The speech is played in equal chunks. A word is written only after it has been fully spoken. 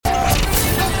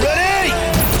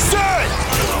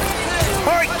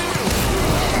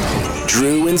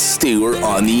Drew and Stu are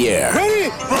on the air. Ready?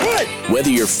 Right.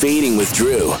 Whether you're fading with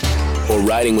Drew or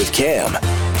riding with Cam,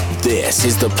 this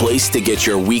is the place to get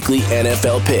your weekly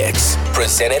NFL picks.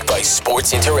 Presented by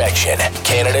Sports Interaction,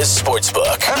 Canada's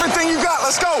sportsbook. Everything you got,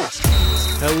 let's go.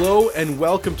 Hello and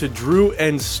welcome to Drew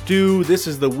and Stu. This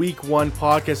is the Week 1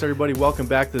 podcast, everybody. Welcome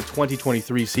back to the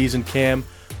 2023 season. Cam,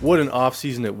 what an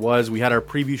offseason it was. We had our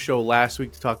preview show last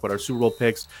week to talk about our Super Bowl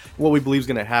picks, what we believe is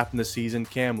going to happen this season.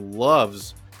 Cam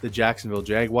loves the Jacksonville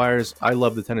Jaguars. I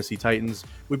love the Tennessee Titans.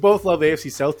 We both love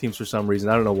AFC South teams for some reason.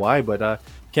 I don't know why, but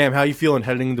Cam, how you feeling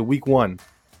heading into Week 1?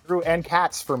 Drew, and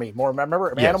cats for me. More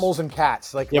remember Yes. Animals and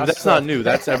cats. Yeah, but that's not new.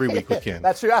 That's every week with Cam.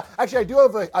 That's true. Actually, I do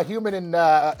have a human in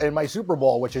my Super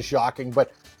Bowl, which is shocking.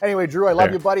 But anyway, Drew, I love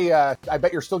Fair. you, buddy. I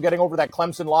bet you're still getting over that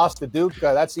Clemson loss to Duke.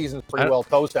 That season's pretty well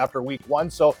toast after Week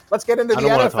 1. So let's get into the don't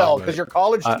wanna talk NFL about because it. your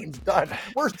college team's done.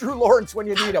 Where's Drew Lawrence when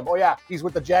you need him? Oh yeah, he's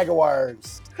with the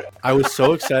Jaguars. I was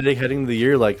so excited heading into the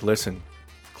year. Like, listen,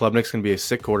 Klubnik's going to be a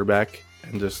sick quarterback.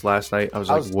 And just last night, I was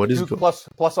like, what is Duke going on?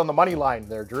 plus on the money line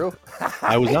there, Drew.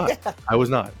 I was not. I was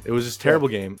not. It was just a terrible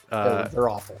game. They're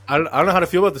awful. I don't know how to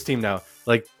feel about this team now.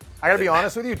 Like, I got to be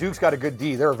honest with you. Duke's got a good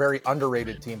D. They're a very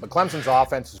underrated team, but Clemson's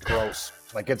offense is gross.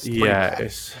 Like it's pretty yeah,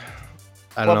 bad.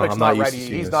 I don't know. Klubnik's I'm not used ready. to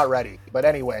seeing He's this. not ready. But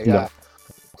anyway, No.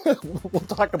 we'll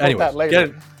talk about Anyways, that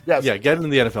later. Yes. get into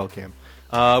the NFL, Cam.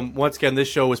 Once again, this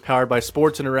show is powered by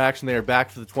Sports Interaction. They are back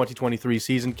for the 2023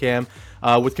 season, Cam,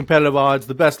 with competitive odds,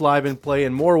 the best live in play,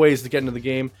 and more ways to get into the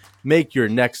game. Make your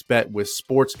next bet with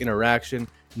Sports Interaction.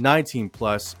 19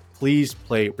 plus. Please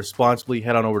play responsibly.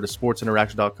 Head on over to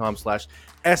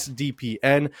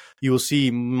sportsinteraction.com/SDPN. You will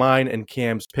see mine and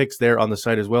Cam's picks there on the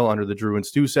site as well under the Drew and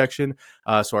Stu section.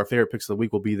 So our favorite picks of the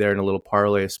week will be there in a little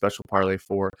parlay, a special parlay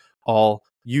for all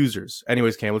users.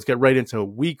 Anyways, Cam, let's get right into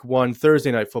Week 1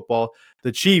 Thursday Night Football.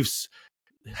 The Chiefs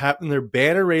having their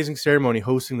banner-raising ceremony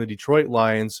hosting the Detroit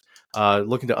Lions,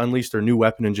 looking to unleash their new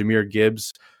weapon in Jahmyr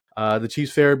Gibbs. The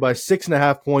Chiefs favored by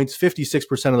 6.5 points.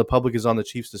 56% of the public is on the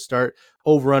Chiefs to start.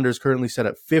 Over-under is currently set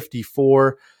at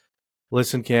 54.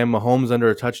 Listen, Cam, Mahomes under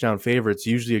a touchdown favorite. It's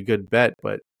usually a good bet,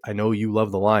 but I know you love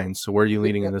the Lions, so where are you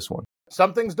leaning in this one?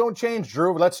 Some things don't change,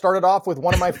 Drew. Let's start it off with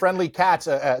one of my friendly cats,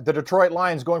 the Detroit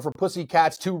Lions, going from pussy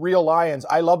cats to real lions.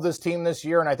 I love this team this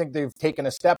year, and I think they've taken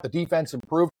a step. The defense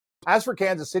improved. As for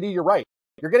Kansas City, you're right.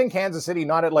 You're getting Kansas City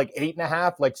not at like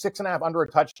 8.5, like 6.5 under a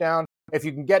touchdown. If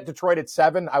you can get Detroit at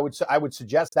 7, I would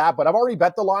suggest that. But I've already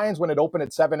bet the Lions when it opened at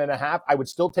 7.5. I would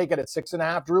still take it at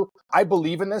 6.5, Drew. I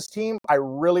believe in this team. I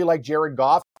really like Jared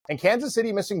Goff. And Kansas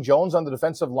City missing Jones on the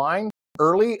defensive line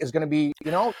early is going to be,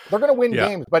 they're going to win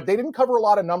games. But they didn't cover a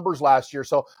lot of numbers last year.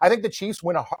 So I think the Chiefs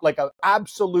win an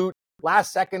absolute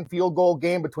last-second field goal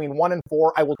game between 1 and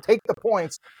 4. I will take the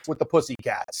points with the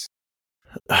Pussycats.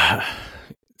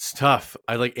 It's tough.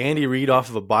 I like Andy Reid off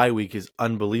of a bye week is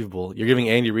unbelievable. You're giving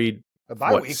Andy Reid A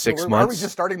bye week. 6 Are months? we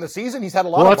just starting the season? He's had a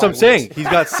lot Well, of that's what I'm bye saying. weeks. He's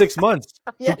got 6 months.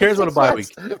 Yeah, Who cares about a 6 bye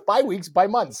months. week? Bye weeks, by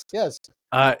months. Yes.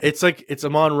 It's like it's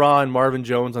Amon-Ra and Marvin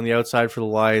Jones on the outside for the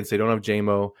Lions. They don't have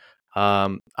J-Mo.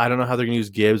 I don't know how they're going to use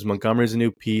Gibbs. Montgomery's a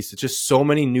new piece. It's just so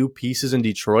many new pieces in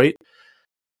Detroit.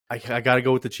 I got to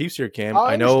go with the Chiefs here, Cam.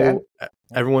 I know understand.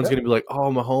 everyone's going to be like, oh,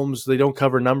 Mahomes, they don't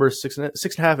cover numbers.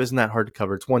 6.5 isn't that hard to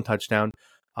cover. It's one touchdown.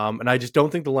 And I just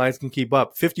don't think the Lions can keep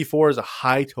up. 54 is a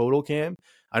high total, Cam.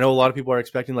 I know a lot of people are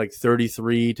expecting like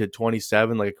 33 to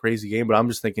 27, like a crazy game, but I'm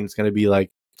just thinking it's going to be like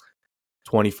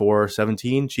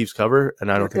 24-17 Chiefs cover, and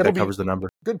I don't think that covers the number.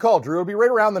 Good call, Drew. It'll be right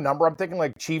around the number. I'm thinking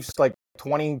like Chiefs like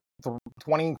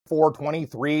 24,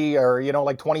 23, or,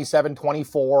 like 27,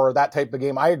 24, that type of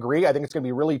game. I agree. I think it's going to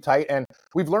be really tight. And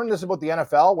we've learned this about the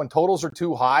NFL. When totals are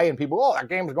too high and people, that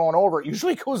game's going over, it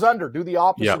usually goes under. Do the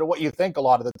opposite of what you think a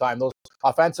lot of the time. Those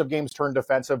offensive games turn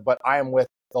defensive, but I am with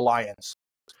the Lions.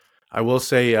 I will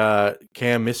say,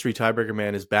 Cam, Mystery Tiebreaker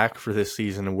Man is back for this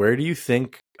season. And where do you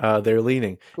think they're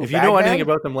leaning? If you know anything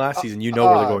about them last season, you know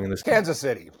where they're going in this game. Kansas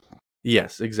City.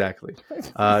 Yes, exactly.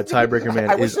 Tiebreaker Man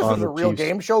I wish is this on was the a real Chiefs.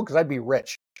 game show because I'd be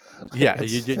rich. Yeah,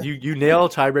 you nail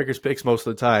Tiebreakers picks most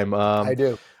of the time. I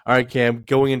do. All right, Cam,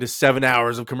 going into 7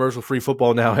 hours of commercial-free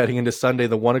football now, heading into Sunday,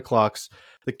 the 1 o'clocks.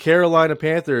 The Carolina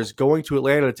Panthers going to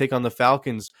Atlanta to take on the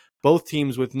Falcons, both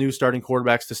teams with new starting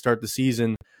quarterbacks to start the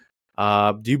season.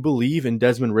 Do you believe in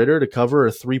Desmond Ridder to cover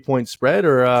a 3-point spread,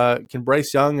 or can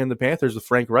Bryce Young and the Panthers with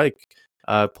Frank Reich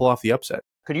pull off the upset?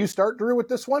 Could you start, Drew, with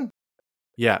this one?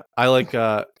 Yeah, I like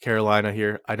Carolina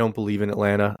here. I don't believe in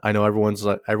Atlanta. I know everyone's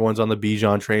on the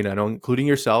Bijan train. I know, including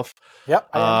yourself. Yep.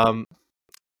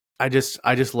 I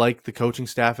just like the coaching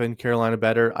staff in Carolina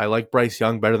better. I like Bryce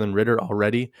Young better than Ridder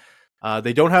already.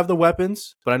 They don't have the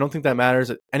weapons, but I don't think that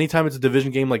matters. Anytime it's a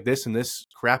division game like this in this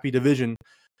crappy division,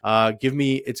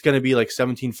 It's going to be like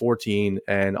 17-14,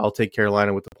 and I'll take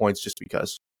Carolina with the points just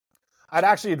because. I'd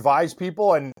actually advise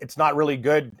people, and it's not really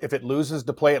good if it loses,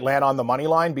 to play Atlanta on the money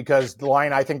line, because the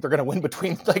line, I think they're going to win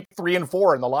between like 3 and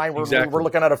 4, and the line we're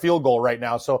looking at a field goal right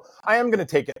now. So I am going to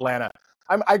take Atlanta.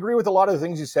 I agree with a lot of the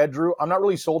things you said, Drew. I'm not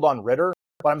really sold on Ritter,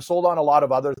 but I'm sold on a lot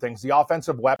of other things, the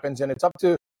offensive weapons, and it's up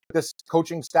to this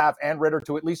coaching staff and Ritter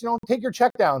to at least, take your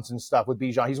checkdowns and stuff with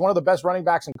Bijan. He's one of the best running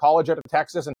backs in college out of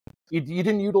Texas, and you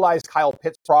didn't utilize Kyle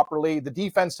Pitts properly. The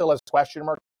defense still has question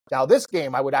marks. Now, this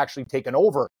game, I would actually take an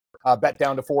over. Bet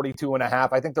down to 42.5.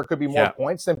 I think there could be more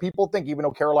points than people think, even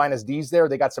though Carolina's D's there.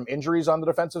 They got some injuries on the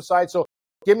defensive side. So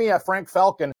give me a Frank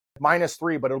Falcon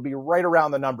 -3, but it'll be right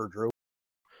around the number, Drew.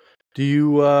 Do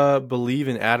you believe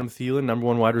in Adam Thielen, number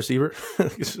 1 wide receiver?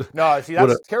 No, see,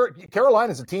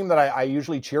 Carolina's a team that I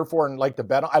usually cheer for and like to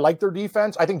bet on. I like their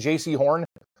defense. I think J.C. Horn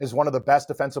is one of the best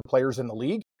defensive players in the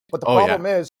league. But the problem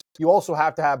is you also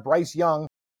have to have Bryce Young,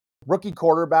 rookie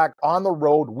quarterback, on the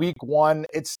road week 1.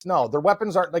 Their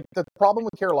weapons aren't, like, the problem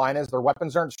with Carolina is their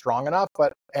weapons aren't strong enough,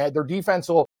 but their defense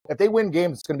if they win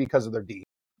games, it's going to be because of their D.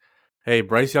 Hey,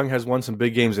 Bryce Young has won some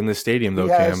big games in this stadium, though,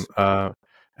 Cam.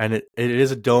 And it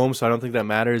is a dome, so I don't think that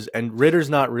matters. And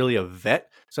Ritter's not really a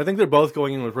vet, so I think they're both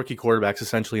going in with rookie quarterbacks,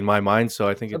 essentially, in my mind. So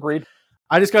I think agreed.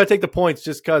 I just got to take the points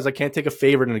just because I can't take a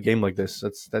favorite in a game like this.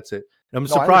 That's it. I'm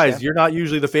surprised you're not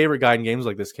usually the favorite guy in games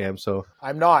like this, Cam. So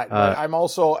I'm not.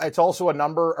 It's also a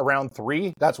number around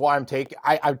 3. That's why I'm taking.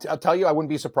 I'll tell you, I wouldn't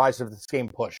be surprised if this game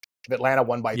pushed. If Atlanta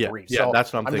won by 3. Yeah, so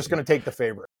that's what I'm thinking. Just going to take the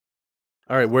favorite.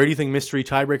 All right, where do you think mystery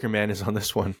tiebreaker man is on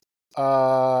this one?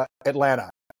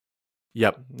 Atlanta.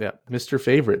 Yep. Mr.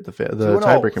 Favorite, the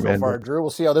tiebreaker man. So far, Drew. We'll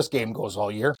see how this game goes all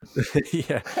year.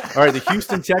 Yeah. All right, the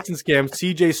Houston Texans, Cam.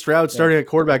 C.J. Stroud starting at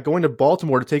quarterback, going to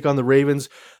Baltimore to take on the Ravens.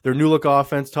 Their new look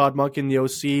offense, Todd Monken, the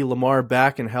OC, Lamar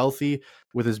back and healthy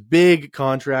with his big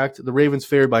contract. The Ravens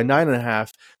favored by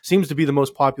 9.5. Seems to be the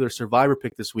most popular survivor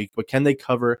pick this week, but can they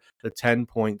cover the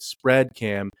 10-point spread,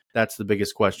 Cam? That's the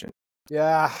biggest question.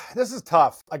 Yeah, this is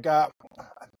tough. Like,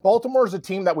 Baltimore's a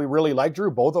team that we really like, Drew,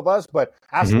 both of us, but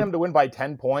asking them to win by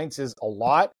 10 points is a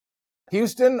lot.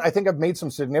 Houston, I think, have made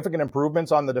some significant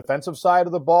improvements on the defensive side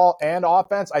of the ball and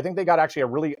offense. I think they got actually a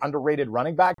really underrated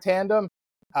running back tandem.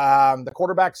 The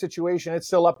quarterback situation, it's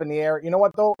still up in the air. You know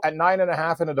what, though? At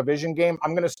 9.5 in a division game,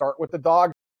 I'm going to start with the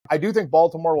dog. I do think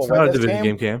Baltimore will win this game. It's not a division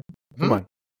game, Cam. Come on.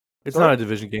 It's not a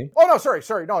division game. Oh, no,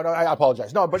 sorry. No, I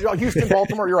apologize. No, but Houston,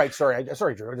 Baltimore, you're right. Sorry,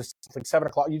 Drew. It's like 7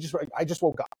 o'clock. I just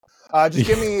woke up. Just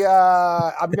give me,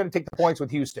 I'm going to take the points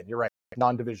with Houston. You're right.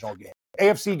 Non-divisional game.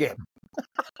 AFC game.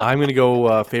 I'm going to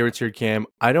go favorites here, Cam.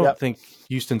 I don't think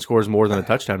Houston scores more than a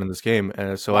touchdown in this game.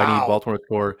 So I need Baltimore to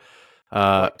score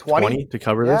 20 to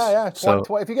cover this. Yeah.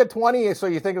 If you get 20, so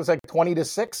you think it was like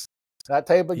 20-6? That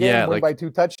type of game, win by 2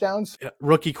 touchdowns.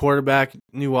 Rookie quarterback,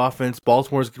 new offense.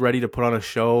 Baltimore's ready to put on a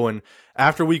show. And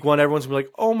after week 1, everyone's going to be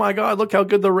like, oh my God, look how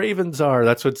good the Ravens are.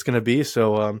 That's what it's going to be.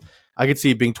 So I could see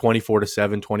it being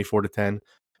 24-7,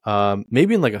 24-10.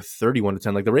 Maybe in like a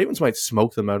 31-10. Like the Ravens might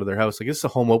smoke them out of their house. Like this is a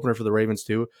home opener for the Ravens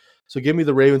too. So give me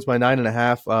the Ravens by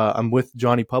 9.5. I'm with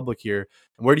Johnny Public here.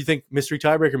 And where do you think mystery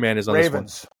tiebreaker man is on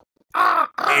Ravens. This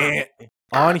one?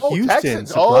 On Houston, Texans.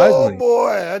 surprisingly. Oh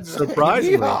boy, that's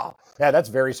surprisingly. Yeah, that's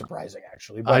very surprising,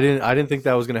 actually. But I didn't think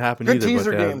that was going to happen good either. Good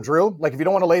teaser game, Drew. Like if you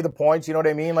don't want to lay the points, you know what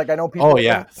I mean. Like I know people. Oh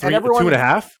yeah,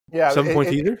 2.5. Yeah, 7-point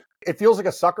teaser. It feels like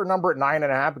a sucker number at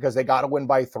 9.5 because they got to win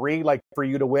by 3, like for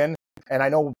you to win. And I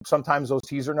know sometimes those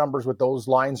teaser numbers with those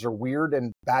lines are weird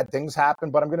and bad things happen.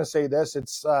 But I'm going to say this: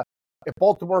 it's if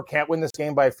Baltimore can't win this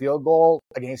game by a field goal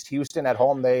against Houston at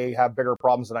home, they have bigger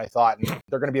problems than I thought, and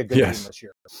they're going to be a good team this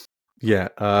year. Yeah,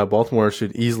 Baltimore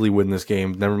should easily win this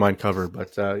game. Never mind cover,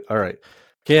 but all right.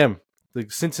 Cam, the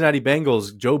Cincinnati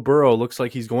Bengals, Joe Burrow looks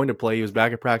like he's going to play. He was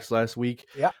back at practice last week.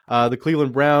 Yeah. The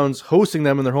Cleveland Browns hosting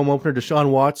them in their home opener.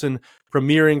 Deshaun Watson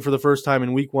premiering for the first time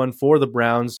in week 1 for the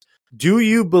Browns. Do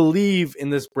you believe in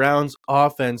this Browns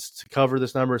offense to cover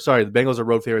this number? Sorry, the Bengals are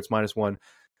road favorites -1.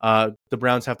 The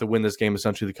Browns have to win this game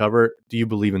essentially to cover. Do you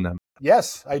believe in them?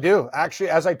 Yes, I do.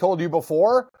 Actually, as I told you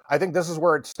before, I think this is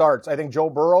where it starts. I think Joe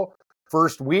Burrow,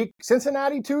 first week.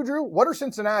 Cincinnati too, Drew. What are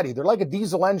Cincinnati? They're like a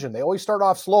diesel engine. They always start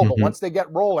off slow, but once they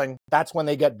get rolling, that's when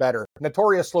they get better.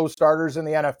 Notorious slow starters in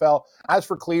the NFL. As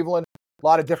for Cleveland, a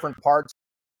lot of different parts.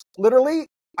 Literally,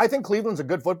 I think Cleveland's a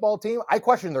good football team. I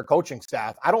question their coaching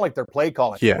staff. I don't like their play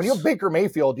calling. Yes. When you have Baker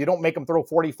Mayfield, you don't make him throw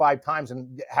 45 times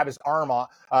and have his arm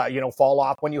fall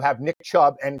off when you have Nick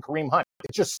Chubb and Kareem Hunt.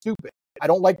 It's just stupid. I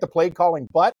don't like the play calling,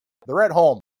 but they're at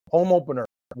home. Home opener.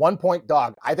 1-point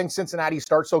dog. I think Cincinnati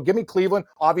starts. So give me Cleveland.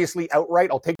 Obviously outright.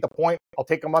 I'll take the point. I'll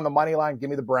take them on the money line. Give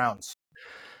me the Browns.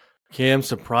 Cam,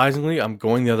 surprisingly, I'm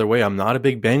going the other way. I'm not a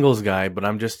big Bengals guy, but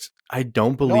I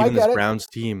don't believe in this Browns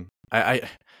team.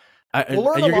 We'll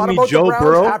learn a you're lot giving me about Joe the Browns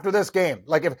Burrow after this game.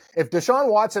 Like if Deshaun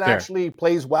Watson actually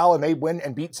plays well and they win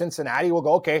and beat Cincinnati, we'll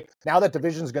go, okay, now that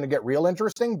division's going to get real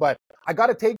interesting. But I got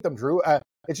to take them, Drew.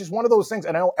 It's just one of those things.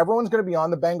 And I know everyone's going to be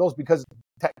on the Bengals because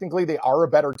technically they are a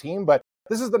better team, but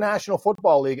this is the National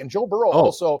Football League. And Joe Burrow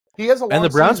also, he has a long And the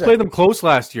Browns season. played them close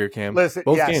last year, Cam. Listen,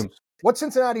 Both yes. games. What's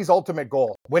Cincinnati's ultimate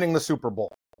goal? Winning the Super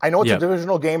Bowl. I know it's a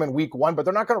divisional game in week 1, but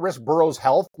they're not going to risk Burrow's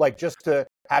health just to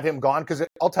have him gone. Because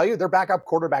I'll tell you, their backup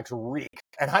quarterbacks reek.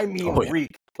 And I mean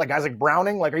reek. Like guys like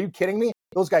Browning, are you kidding me?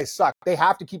 Those guys suck. They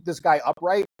have to keep this guy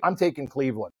upright. I'm taking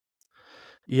Cleveland.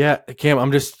 Yeah, Cam,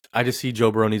 I just see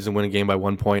Joe Burrow needs to win a game by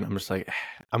 1 point. I'm just like,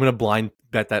 I'm going to blind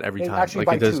bet that every time. Actually,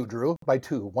 by 2, Drew. By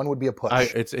 2. 1 would be a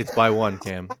push. It's by 1,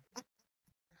 Cam.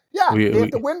 Yeah, they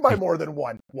have to win by more than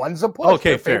 1. 1's a push.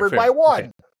 Okay, they're favored by 1.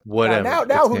 Okay. Whatever.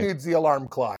 Now who needs the alarm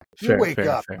clock? You wake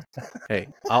up. Fair. Hey,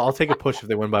 I'll take a push if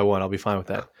they win by 1. I'll be fine with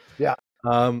that. Yeah.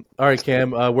 All right,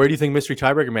 Cam. Where do you think Mystery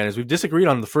Tiebreaker Man is? We've disagreed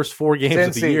on the first 4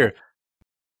 games of the year.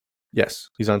 Yes,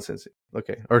 he's on Cincy.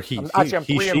 Okay, or I'm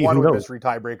 3-1 with Mystery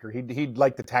Tiebreaker. He'd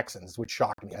like the Texans, which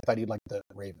shocked me. I thought he'd like the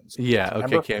Ravens. Yeah. Okay,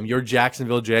 remember? Cam. Your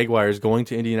Jacksonville Jaguars going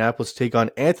to Indianapolis to take on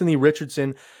Anthony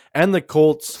Richardson and the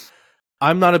Colts.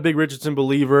 I'm not a big Richardson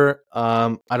believer.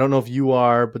 I don't know if you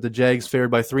are, but the Jags favored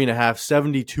by 3.5.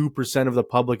 72% of the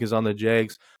public is on the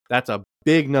Jags. That's a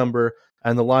big number,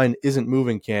 and the line isn't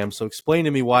moving, Cam. So explain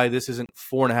to me why this isn't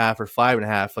 4.5 or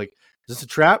 5.5. Like, is this a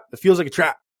trap? It feels like a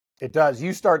trap. It does.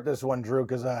 You start this one, Drew,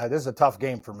 because this is a tough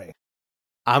game for me.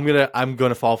 I'm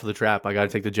gonna fall for the trap. I got to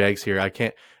take the Jags here. I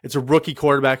can't. It's a rookie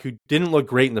quarterback who didn't look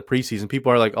great in the preseason.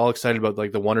 People are like all excited about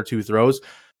like the 1 or 2 throws.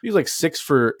 He was like 6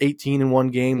 for 18 in one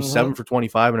game, 7 for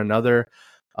 25 in another.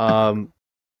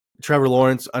 Trevor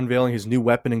Lawrence unveiling his new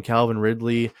weapon in Calvin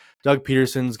Ridley. Doug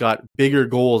Peterson's got bigger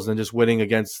goals than just winning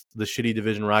against the shitty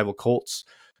division rival Colts.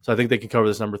 So I think they can cover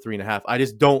this number 3.5. I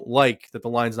just don't like that the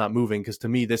line's not moving because to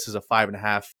me this is a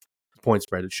 5.5 point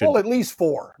spread. It should. Well, at least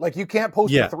 4. Like you can't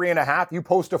post a 3.5. You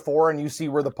post a 4 and you see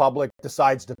where the public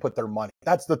decides to put their money.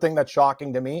 That's the thing that's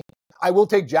shocking to me. I will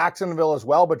take Jacksonville as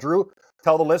well, but Drew,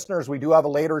 tell the listeners we do have a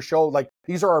later show. Like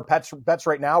these are our bets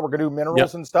right now. We're going to do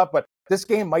minerals and stuff, but this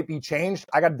game might be changed.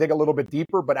 I got to dig a little bit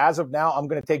deeper, but as of now, I'm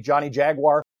going to take Johnny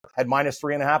Jaguar at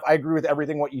 -3.5. I agree with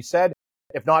everything what you said.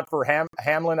 If not for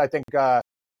Hamlin, I think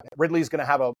Ridley's going to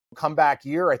have a comeback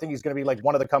year. I think he's going to be like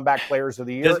one of the comeback players of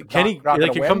the year. Can he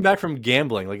come back from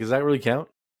gambling? Like, does that really count?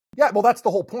 Yeah, well, that's the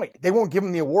whole point. They won't give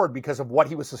him the award because of what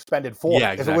he was suspended for.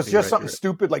 Yeah, exactly. If it was just something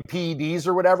stupid like PEDs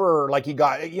or whatever, or like he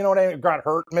got, what I mean, got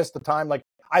hurt, missed the time. Like,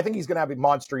 I think he's going to have a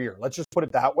monster year. Let's just put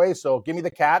it that way. So give me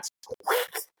the Cats.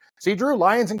 See, Drew,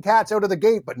 Lions and Cats out of the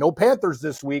gate, but no Panthers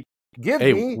this week. Give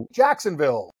me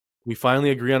Jacksonville. We finally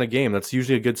agree on a game. That's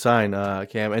usually a good sign,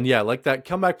 Cam. And yeah, like that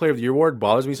comeback player of the year award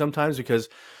bothers me sometimes because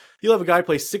you'll have a guy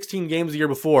play 16 games the year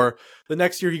before. The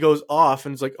next year he goes off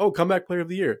and it's like, oh, comeback player of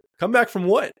the year. Comeback from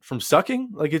what? From sucking?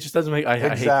 Like it just doesn't make. I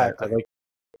hate that.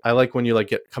 I like when you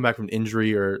like come back from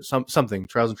injury or something.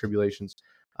 Trials and tribulations.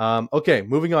 Okay,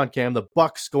 moving on, Cam. The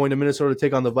Bucks going to Minnesota to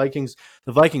take on the Vikings.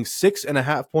 The Vikings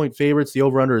 6.5 point favorites. The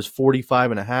over/under is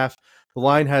 45.5. The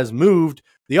line has moved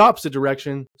the opposite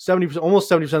direction. 70%,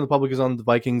 almost 70% of the public is on the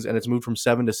Vikings, and it's moved from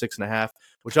 7 to 6.5,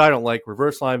 which I don't like.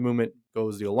 Reverse line movement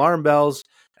goes the alarm bells,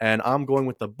 and I'm going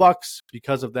with the Bucks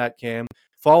because of that, Cam.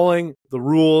 Following the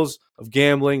rules of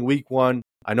gambling, week 1.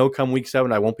 I know come week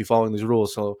 7, I won't be following these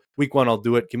rules, so week 1, I'll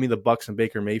do it. Give me the Bucks and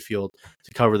Baker Mayfield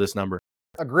to cover this number.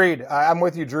 Agreed. I'm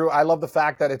with you, Drew. I love the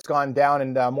fact that it's gone down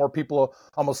and more people,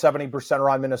 almost 70% are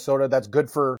on Minnesota. That's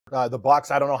good for the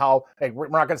Bucks. I don't know how, we're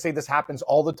not going to say this happens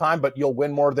all the time, but you'll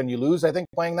win more than you lose, I think,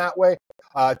 playing that way.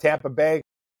 Tampa Bay,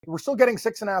 we're still getting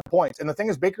 6.5 points. And the thing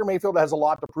is, Baker Mayfield has a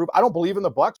lot to prove. I don't believe in the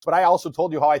Bucks, but I also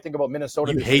told you how I think about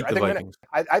Minnesota. You hate the Vikings.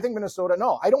 I think Minnesota,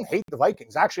 no, I don't hate the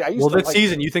Vikings. Actually, I used to. Well, this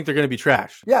season, you think they're going to be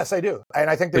trash. Yes, I do. And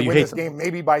I think they win this game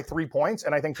maybe by 3 points.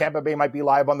 And I think Tampa Bay might be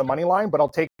live on the money line, but I'll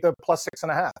take the plus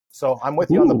 6.5. So I'm with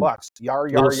you on the Bucks. Yar,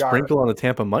 yar, yar. Sprinkle on the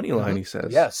Tampa money line, he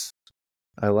says. Yes.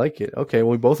 I like it. Okay,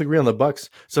 well, we both agree on the Bucks.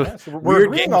 So we're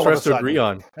weird game for us to agree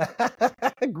on.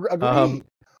 Agree.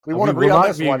 We won't agree on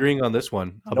this one. We will not be agreeing on this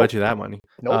one. I'll Nope. bet you that money.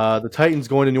 Nope. The Titans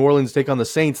going to New Orleans to take on the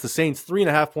Saints. The Saints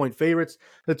 3.5 point favorites.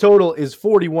 The total is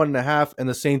 41.5, and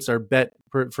the Saints are the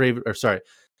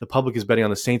public is betting on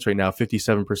the Saints right now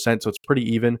 57%, so it's pretty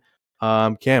even.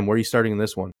 Cam, where are you starting in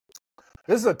this one?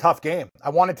 This is a tough game. I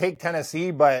want to take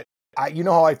Tennessee, but you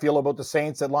know how I feel about the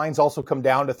Saints. That lines also come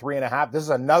down to 3.5. This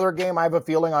is another game I have a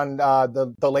feeling on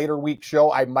the later week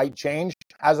show I might change.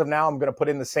 As of now, I'm going to put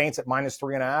in the Saints at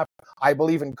 -3.5. I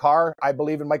believe in Carr. I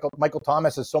believe in Michael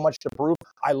Thomas has so much to prove.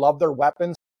 I love their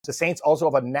weapons. The Saints also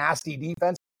have a nasty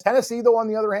defense. Tennessee, though, on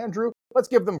the other hand, Drew, let's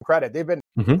give them credit. They've been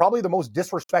probably the most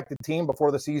disrespected team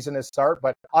before the season is start,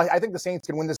 but I think the Saints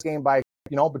can win this game by,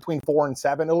 between 4 and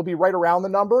 7. It'll be right around the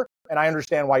number, and I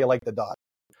understand why you like the dot.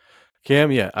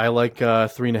 Cam, yeah, I like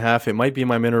 3.5. It might be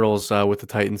my minerals with the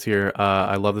Titans here.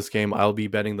 I love this game. I'll be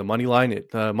betting the money line.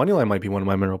 Money line might be one of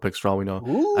my mineral picks for all we know.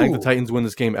 Ooh. I think the Titans win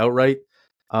this game outright.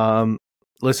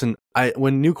 Listen,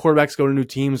 when new quarterbacks go to new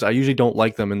teams, I usually don't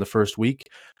like them in the first week.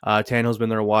 Tannehill's been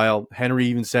there a while. Henry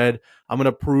even said, I'm going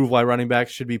to prove why running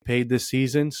backs should be paid this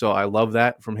season. So I love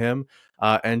that from him.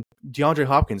 And DeAndre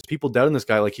Hopkins, people doubting this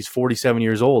guy like he's 47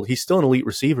 years old. He's still an elite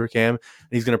receiver, Cam,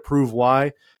 and he's going to prove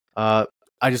why.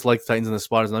 I just like the Titans in the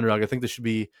spot as an underdog. I think this should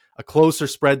be a closer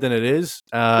spread than it is.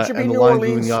 It should be New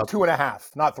Orleans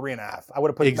 2.5, not 3.5. I would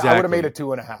have made it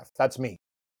 2.5. That's me.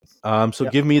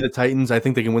 Give me the Titans. I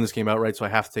think they can win this game outright, so I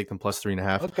have to take them plus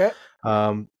 3.5.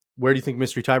 Okay. Where do you think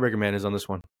Mystery Tiebreaker Man is on this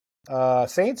one?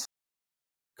 Saints.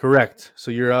 Correct. So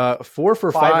you're 4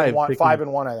 for 5. 5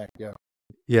 and 1, I think.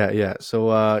 Yeah. Yeah.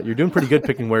 So you're doing pretty good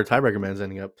picking where Tiebreaker Man's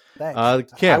ending up.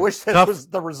 Thanks. Cam, I wish this was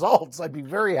the results. I'd be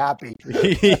very happy.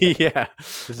 Yeah.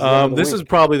 This is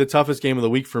probably the toughest game of the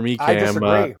week for me,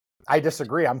 Cam. I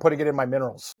disagree. I'm putting it in my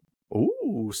minerals.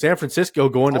 Ooh, San Francisco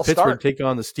going to Pittsburgh to take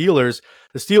on the Steelers.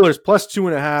 The Steelers plus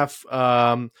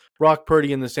 2.5. Brock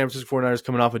Purdy and the San Francisco 49ers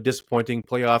coming off a disappointing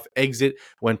playoff exit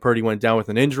when Purdy went down with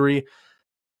an injury.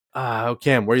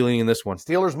 Cam, where are you leaning in this one?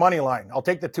 Steelers money line. I'll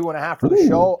take the 2.5 for the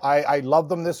show. I love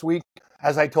them this week.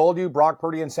 As I told you, Brock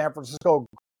Purdy and San Francisco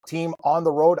team on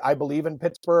the road. I believe in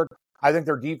Pittsburgh. I think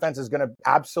their defense is going to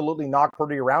absolutely knock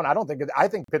Purdy around. I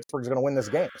think Pittsburgh's going to win this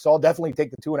game. So I'll definitely take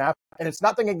the 2.5. And it's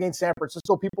nothing against San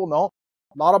Francisco. People know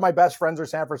a lot of my best friends are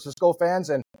San Francisco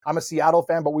fans, and I'm a Seattle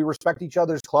fan, but we respect each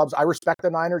other's clubs. I respect the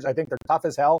Niners. I think they're tough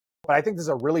as hell, but I think this is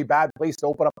a really bad place to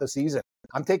open up the season.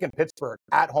 I'm taking Pittsburgh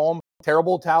at home,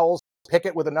 terrible towels,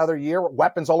 Pickett with another year,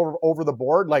 weapons all over the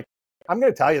board. Like, I'm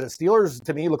going to tell you, the Steelers,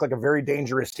 to me, look like a very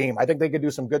dangerous team. I think they could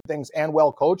do some good things and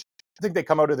well coached. I think they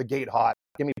come out of the gate hot.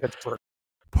 Give me Pittsburgh.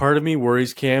 Part of me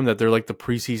worries, Cam, that they're like the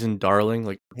preseason darling.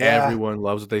 Like, everyone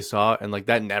loves what they saw, and like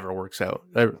that never works out.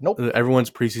 Nope. Everyone's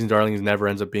preseason darlings never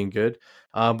ends up being good.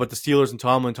 But the Steelers and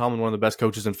Tomlin, one of the best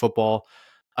coaches in football.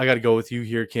 I got to go with you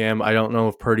here, Cam. I don't know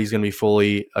if Purdy's going to be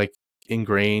fully like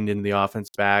ingrained in the offense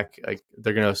back. Like,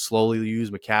 they're going to slowly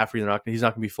use McCaffrey. He's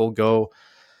not going to be full go.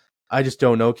 I just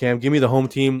don't know, Cam. Give me the home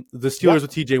team. The Steelers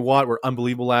with TJ Watt were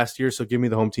unbelievable last year, so give me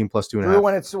the home team plus 2.5. Drew,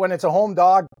 when it's a home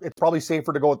dog, it's probably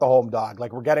safer to go with the home dog.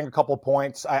 Like, we're getting a couple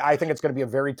points. I think it's going to be a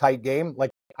very tight game. Like,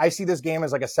 I see this game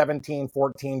as like a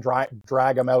 17-14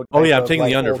 drag them out. Oh, yeah, I'm taking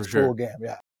the under for sure. Game.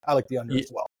 Yeah, I like the under as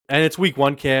well. And it's week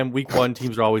 1, Cam. Week 1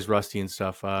 teams are always rusty and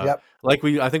stuff. I think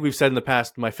we've said in the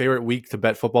past, my favorite week to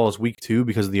bet football is week 2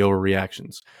 because of the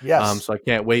overreactions. Yes. So I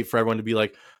can't wait for everyone to be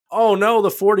like, oh no, the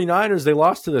 49ers, they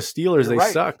lost to the Steelers. They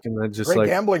suck. And then just great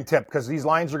gambling tip, because these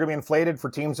lines are going to be inflated for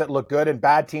teams that look good, and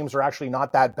bad teams are actually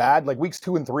not that bad. Like weeks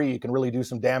 2 and 3, you can really do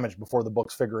some damage before the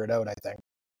books figure it out, I think.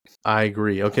 I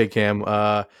agree. Okay, Cam.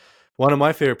 One of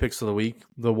my favorite picks of the week,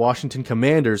 the Washington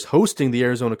Commanders hosting the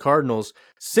Arizona Cardinals,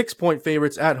 6-point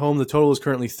favorites at home. The total is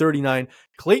currently 39.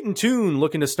 Clayton Tune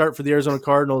looking to start for the Arizona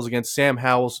Cardinals against Sam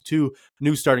Howell, 2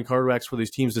 new starting quarterbacks for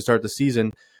these teams to start the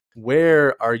season.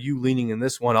 Where are you leaning in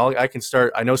this one? I can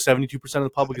start. I know 72% of the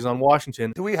public is on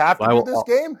Washington. Do we have to do this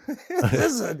game?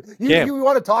 Listen, you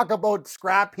want to talk about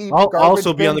scrap heap? I'll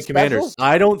also be on the Commanders.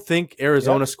 I don't think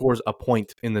Arizona scores a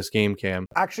point in this game, Cam.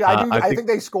 Actually, I do. I think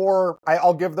they score.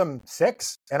 I'll give them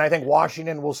 6, and I think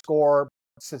Washington will score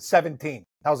 17.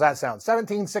 How's that sound?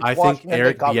 17-6. I think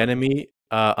Eric Bieniemy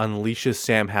unleashes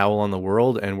Sam Howell on the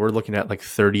world, and we're looking at like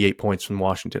 38 points from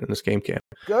Washington in this game, Cam.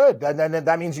 Good. And then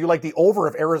that means you like the over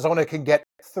if Arizona can get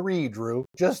 3, Drew.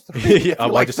 Just 3.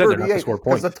 I just said they're not going to score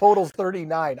points. Because the total's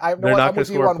 39. They're not going to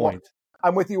score a point.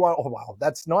 I'm with you on. Oh wow,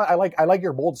 that's not. I like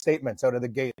your bold statements out of the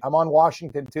gate. I'm on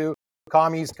Washington too.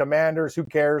 Commies, Commanders. Who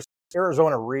cares?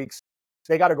 Arizona reeks.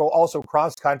 They got to go also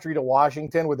cross country to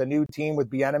Washington with a new team with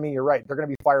Bieniemy. You're right. They're going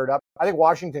to be fired up. I think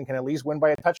Washington can at least win by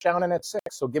a touchdown and at 6.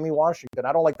 So give me Washington.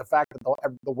 I don't like the fact that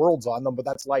the world's on them, but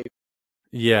that's life.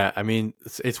 Yeah, I mean,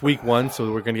 it's week 1,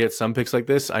 so we're going to get some picks like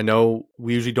this. I know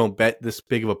we usually don't bet this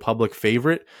big of a public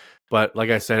favorite, but like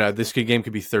I said, this game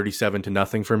could be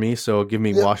 37-0 for me. So give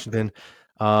me Washington.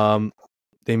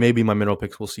 They may be my middle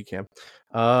picks. We'll see, Cam.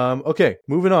 Okay,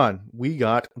 moving on. We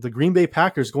got the Green Bay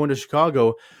Packers going to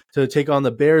Chicago to take on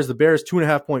the Bears. The Bears,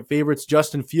 2.5-point favorites.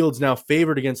 Justin Fields now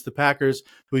favored against the Packers,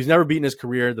 who he's never beaten his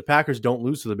career. The Packers don't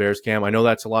lose to the Bears, Cam. I know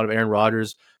that's a lot of Aaron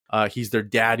Rodgers He's their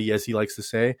daddy, as he likes to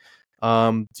say.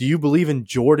 Do you believe in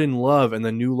Jordan Love and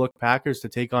the new look Packers to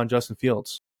take on Justin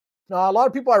Fields? No, a lot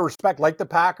of people I respect like the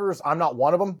Packers. I'm not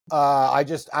one of them. I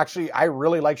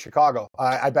really like Chicago.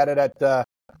 I bet it at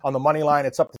on the money line.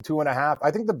 It's up to 2.5.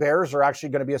 I think the Bears are actually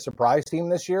going to be a surprise team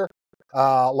this year.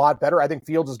 A lot better. I think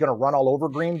Fields is going to run all over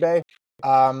Green Bay.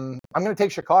 I'm going to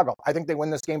take Chicago. I think they win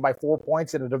this game by 4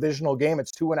 points in a divisional game.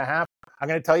 It's 2.5. I'm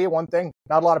going to tell you one thing.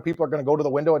 Not a lot of people are going to go to the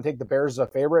window and take the Bears as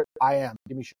a favorite. I am.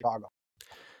 Give me Chicago.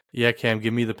 Yeah, Cam,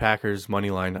 give me the Packers money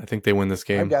line. I think they win this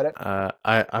game. I get it.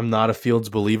 I'm not a Fields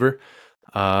believer.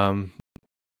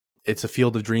 It's a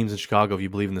field of dreams in Chicago if you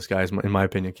believe in this guy, in my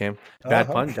opinion, Cam. Bad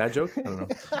pun? Bad joke? I don't know.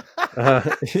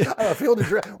 I don't know, field of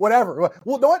dreams. Whatever.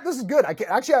 Well, know what? This is good.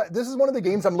 This is one of the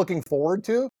games I'm looking forward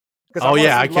to.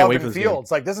 I can't wait for this Fields.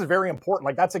 Game. Like, this is very important.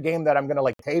 Like, that's a game that I'm going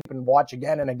to tape and watch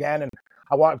again and again. And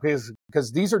I want,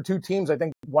 because these are two teams, I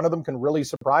think one of them can really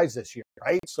surprise this year,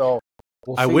 right? So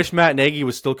I wish Matt Nagy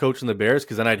was still coaching the Bears,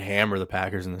 because then I'd hammer the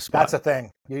Packers in this spot. That's the thing.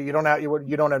 You don't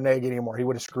have Nagy anymore. He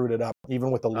would have screwed it up,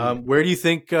 even with the lead. Where do you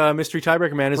think Mystery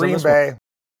Tiebreaker Man is Green on this Bay. one?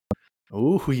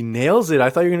 Oh, he nails it. I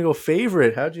thought you were going to go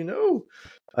favorite. How'd you know?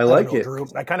 I like it. Drew.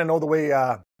 I kind of know the way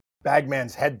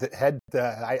Bagman's head.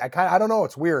 I don't know.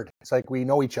 It's weird. It's like we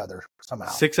know each other somehow.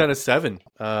 6 out of 7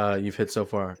 you've hit so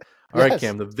far. All right,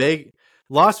 Cam. The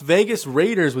Las Vegas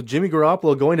Raiders with Jimmy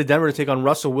Garoppolo going to Denver to take on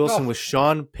Russell Wilson with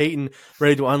Sean Payton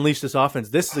ready to unleash this offense.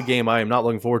 This is a game I am not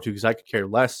looking forward to because I could care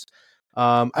less.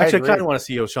 Actually, I kind of want to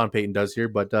see how Sean Payton does here,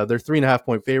 but they're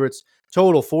 3.5-point favorites.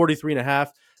 Total 43.5.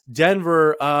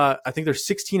 Denver, I think they're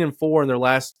 16-4 in their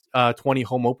last 20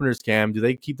 home openers, Cam. Do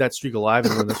they keep that streak alive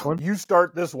and win this one? You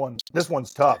start this one. This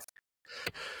one's tough.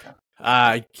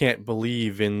 I can't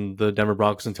believe in the Denver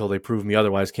Broncos until they prove me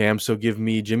otherwise, Cam. So give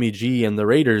me Jimmy G and the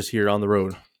Raiders here on the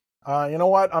road. You know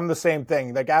what? I'm the same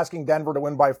thing. Like, asking Denver to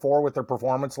win by 4 with their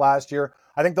performance last year.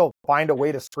 I think they'll find a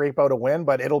way to scrape out a win,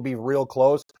 but it'll be real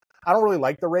close. I don't really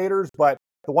like the Raiders, but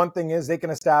the one thing is they can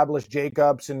establish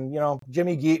Jacobs and,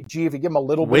 Jimmy G, if you give him a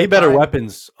little bit way better time.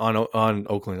 Weapons on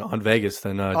Oakland, on Vegas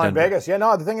than Denver. On Vegas. Yeah,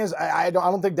 no, the thing is, I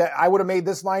don't think that I would have made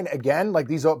this line again. Like,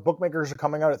 these bookmakers are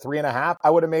coming out at 3.5. I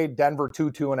would have made Denver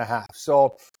 2.5.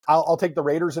 So I'll take the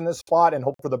Raiders in this spot and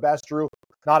hope for the best, Drew.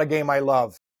 Not a game I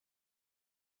love.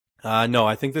 No,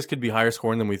 I think this could be higher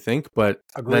scoring than we think, but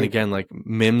then again, like,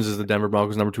 Mims is the Denver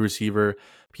Broncos number 2 receiver.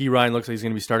 P. Ryan looks like he's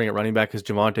going to be starting at running back because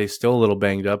Javonte's still a little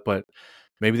banged up, but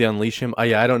maybe they unleash him.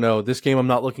 I don't know. This game I'm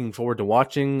not looking forward to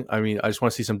watching. I mean, I just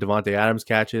want to see some Devontae Adams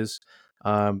catches.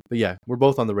 But yeah, we're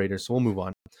both on the Raiders, so we'll move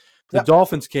on. The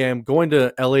Dolphins, Cam, going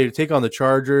to LA to take on the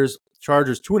Chargers.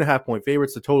 Chargers 2.5-point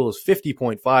favorites. The total is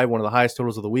 50.5, one of the highest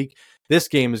totals of the week. This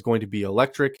game is going to be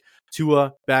electric.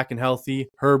 Tua back and healthy.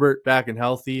 Herbert back and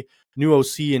healthy. New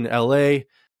OC in LA.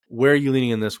 Where are you leaning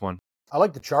in this one? I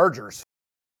like the Chargers.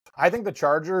 I think the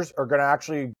Chargers are going to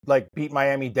actually beat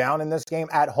Miami down in this game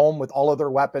at home with all of their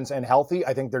weapons and healthy.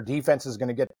 I think their defense is going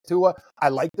to get Tua. I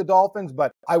like the Dolphins,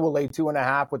 but I will lay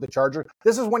 2.5 with the Chargers.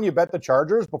 This is when you bet the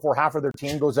Chargers before half of their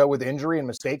team goes out with injury and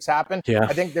mistakes happen. Yeah.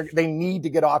 I think they need to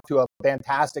get off to a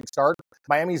fantastic start.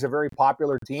 Miami's a very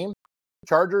popular team.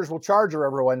 Chargers will charger,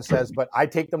 everyone says, but I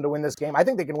take them to win this game. I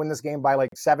think they can win this game by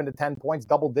 7 to 10 points,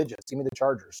 double digits. Give me the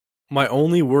Chargers. My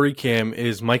only worry, Cam,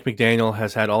 is Mike McDaniel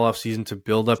has had all offseason to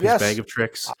build up his bag of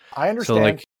tricks. I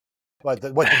understand. So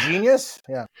the genius?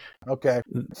 Yeah. Okay.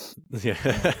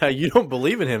 Yeah. You don't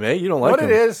believe in him, eh? You don't like him.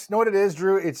 Know what it is,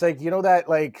 Drew? It's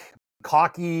that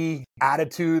cocky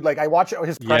attitude. I watch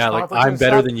his press conference. I'm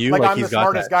better than you. I'm the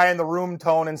smartest guy in the room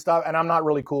tone and stuff, and I'm not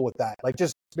really cool with that.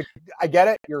 I get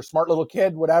it. You're a smart little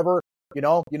kid, whatever. You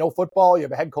know football, you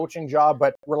have a head coaching job,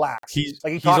 but relax. He's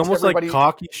almost like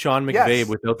cocky Sean McVay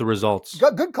without the results.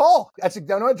 Good call.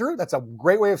 Drew, that's a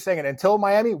great way of saying it. Until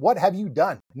Miami, what have you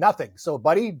done? Nothing. So,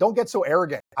 buddy, don't get so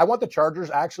arrogant. I want the Chargers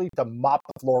actually to mop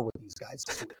the floor with these guys.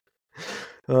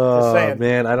 Oh,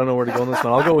 man, I don't know where to go on this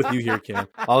one. I'll go with you here, Cam.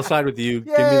 I'll side with you. Yay, give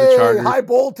me the Chargers. High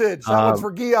voltage. That one's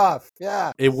for Geoff.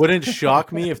 Yeah. It wouldn't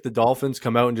shock me if the Dolphins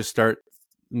come out and just start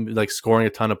scoring a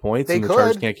ton of points and the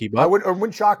Chargers can't keep up. It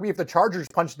wouldn't shock me if the Chargers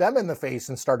punched them in the face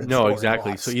and started scoring. No,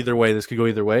 exactly. Lots. So either way, this could go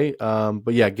either way.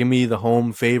 But yeah, give me the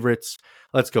home favorites.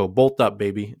 Let's go. Bolt up,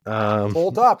 baby.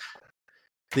 Bolt up.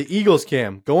 The Eagles,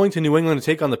 Cam, going to New England to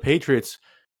take on the Patriots.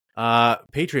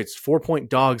 Patriots 4-point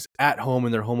dogs at home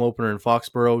in their home opener in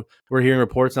Foxborough. We're hearing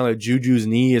reports now that Juju's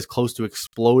knee is close to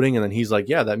exploding, and then he's like,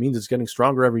 yeah, that means it's getting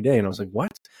stronger every day. And I was like,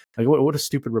 what? What a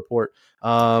stupid report.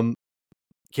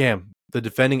 Cam, the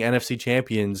defending NFC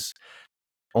champions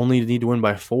only need to win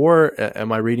by 4.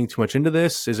 Am I reading too much into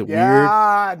this? Is it weird?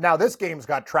 Yeah. Now this game's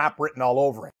got trap written all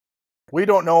over it. We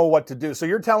don't know what to do. So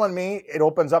you're telling me it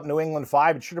opens up New England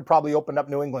 5. It should have probably opened up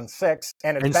New England 6.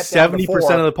 And it's bet down to 70%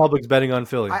 4. of the public's betting on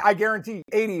Philly. I guarantee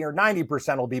 80 or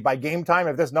 90% will be by game time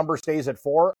if this number stays at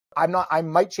 4. I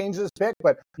might change this pick,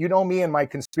 but you know me and my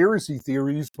conspiracy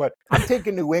theories, but I'm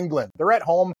taking New England. They're at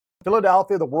home.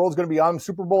 Philadelphia, the world's going to be on.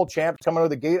 Super Bowl champs coming out of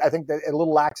the gate. I think that a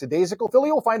little lackadaisical.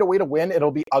 Philly will find a way to win.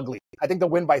 It'll be ugly. I think they'll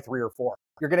win by 3 or 4.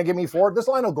 You're going to give me 4. This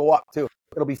line will go up too.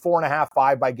 It'll be 4.5,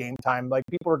 5 by game time. Like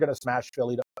people are going to smash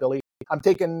Philly. I'm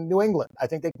taking New England. I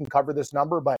think they can cover this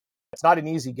number, but it's not an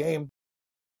easy game.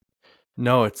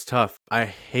 No, it's tough. I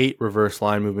hate reverse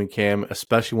line movement, Cam,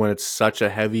 especially when it's such a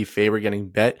heavy favorite getting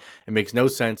bet. It makes no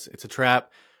sense. It's a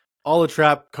trap. All the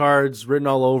trap cards written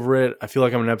all over it. I feel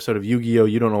like I'm in an episode of Yu-Gi-Oh!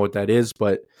 You don't know what that is,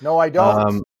 but... No, I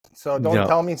don't. So don't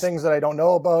tell me things that I don't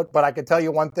know about, but I can tell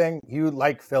you one thing. You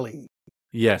like Philly.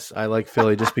 Yes, I like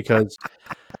Philly just because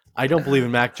I don't believe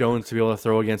in Mac Jones to be able to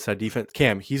throw against that defense.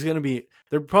 Cam, he's going to be...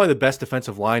 They're probably the best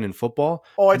defensive line in football.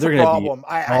 Oh, it's a problem.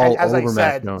 As I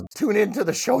said, Jones. Tune into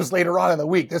the shows later on in the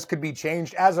week. This could be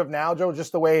changed. As of now, Joe,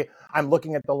 just the way I'm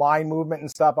looking at the line movement and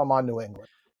stuff, I'm on New England.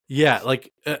 Yeah,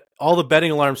 like all the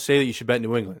betting alarms say that you should bet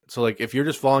New England. So like if you're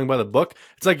just following by the book,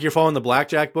 it's like you're following the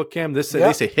blackjack book, Cam. They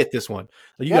say hit this one.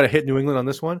 Like, you got to hit New England on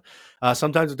this one.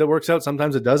 Sometimes it works out,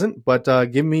 sometimes it doesn't. But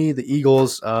give me the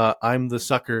Eagles. I'm the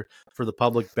sucker for the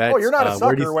public bets. Oh, you're not a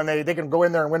sucker when they can go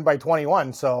in there and win by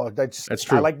 21. So that's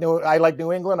true. I like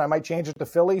New England. I might change it to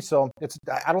Philly. So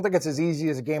I don't think it's as easy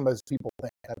as a game as people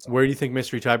think. Where do you think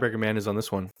mystery tiebreaker man is on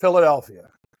this one? Philadelphia.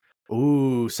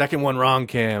 Ooh, second one wrong,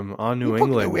 Cam, on New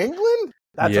England. New England?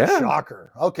 That's a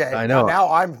shocker. Okay. I know.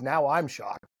 Now I'm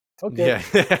shocked. Okay.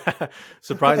 Yeah.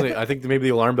 Surprisingly, I think maybe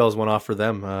the alarm bells went off for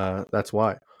them. That's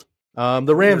why.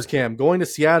 The Rams, Cam, going to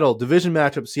Seattle. Division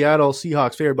matchup, Seattle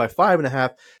Seahawks favored by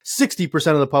 5.5.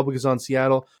 60% of the public is on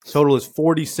Seattle. Total is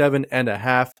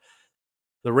 47.5.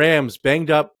 The Rams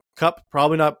banged up. Kupp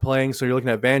probably not playing, so you're looking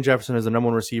at Van Jefferson as the number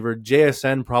one receiver.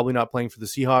 JSN probably not playing for the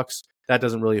Seahawks. That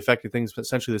doesn't really affect things, but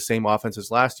essentially the same offense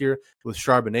as last year with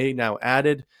Charbonnet now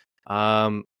added.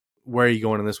 Where are you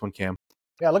going in this one, Cam?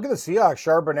 Yeah, look at the Seahawks.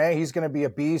 Charbonnet, he's going to be a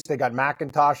beast. They got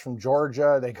McIntosh from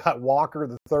Georgia. They got Walker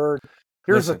the third.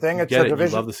 Here's the thing. It's a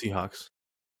division. You love the Seahawks.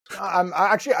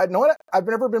 I know what? I've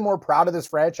never been more proud of this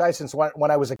franchise since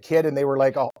when I was a kid and they were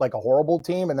like a horrible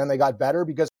team and then they got better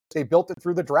because they built it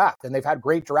through the draft and they've had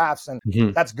great drafts and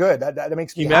that's good. That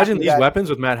makes me imagine these weapons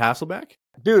with Matt Hasselbeck?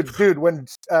 Dude, when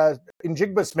Smith and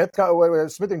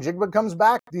Jigba comes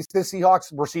back, this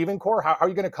Seahawks receiving core, how are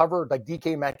you going to cover like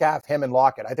DK Metcalf, him and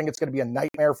Lockett? I think it's going to be a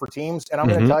nightmare for teams. And I'm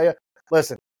going to tell you,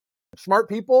 listen, smart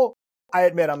people, I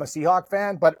admit I'm a Seahawk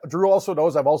fan, but Drew also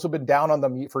knows I've also been down on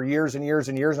them for years and years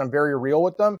and years. And I'm very real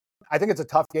with them. I think it's a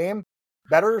tough game.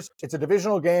 Bettors, it's a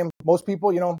divisional game. Most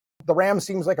people, the Rams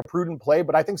seems like a prudent play,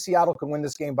 but I think Seattle can win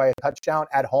this game by a touchdown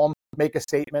at home, make a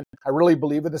statement. I really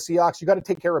believe in the Seahawks. You got to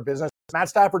take care of business. Matt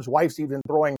Stafford's wife's even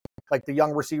throwing like the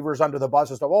young receivers under the bus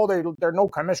and stuff. Oh, there's no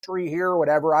chemistry here or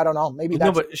whatever. I don't know. Maybe that's...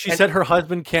 No, but she said her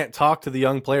husband can't talk to the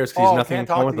young players because he's nothing in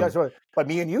common with them. But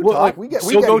me and you talk. Like, we get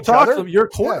go each talk other. to them. You're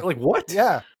court. Yeah. Like, what?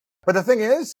 Yeah. But the thing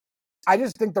is, I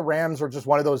just think the Rams are just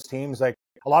one of those teams. Like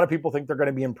a lot of people think they're going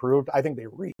to be improved. I think they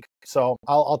reek. So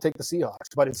I'll take the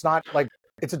Seahawks. But it's not like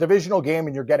it's a divisional game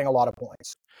and you're getting a lot of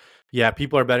points. Yeah,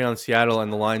 people are betting on Seattle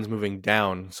and the line's moving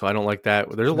down, so I don't like that.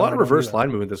 There's a lot of reverse line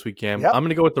movement this week, Cam. Yep. I'm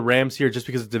going to go with the Rams here just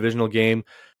because it's a divisional game.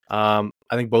 I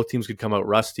think both teams could come out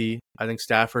rusty. I think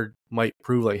Stafford might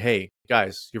prove like, hey,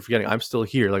 guys, you're forgetting I'm still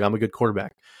here. Like, I'm a good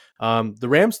quarterback.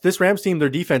 This Rams team, their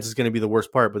defense is going to be the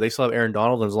worst part, but they still have Aaron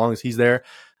Donald, and as long as he's there,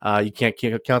 you can't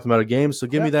count them out of games. So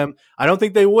give me them. I don't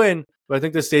think they win, but I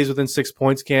think this stays within 6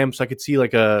 points, Cam. So I could see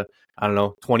like a,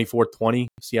 24-20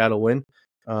 Seattle win.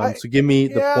 So give me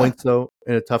the points, though,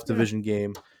 in a tough division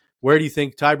game. Where do you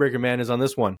think tiebreaker man is on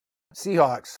this one?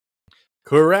 Seahawks.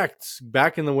 Correct.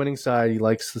 Back in the winning side, he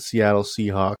likes the Seattle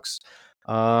Seahawks.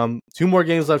 2 more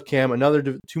games left, Cam.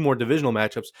 Two more divisional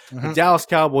matchups. The Dallas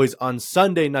Cowboys on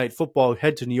Sunday Night Football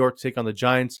head to New York to take on the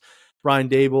Giants. Brian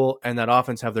Dable and that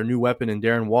offense have their new weapon in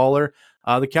Darren Waller.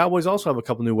 The Cowboys also have a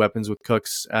couple new weapons with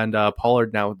Cooks and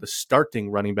Pollard now the starting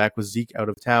running back with Zeke out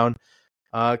of town.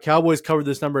 Cowboys covered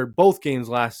this number both games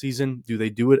last season. Do they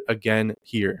do it again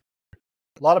here?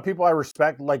 A lot of people I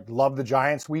respect love the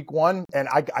Giants week 1, and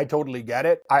I totally get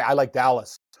it. I like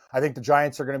Dallas. I think the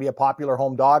Giants are going to be a popular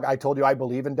home dog. I told you I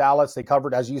believe in Dallas. They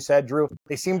covered, as you said, Drew.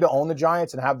 They seem to own the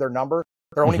Giants and have their number.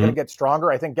 They're only going to get stronger.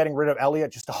 I think getting rid of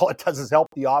Elliott, just all it does is help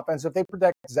the offense. If they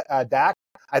protect Dak,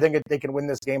 I think they can win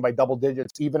this game by double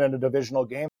digits, even in a divisional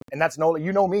game. And that's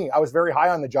you know me. I was very high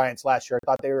on the Giants last year. I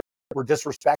thought they were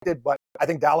disrespected, but I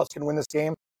think Dallas can win this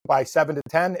game. by 7 to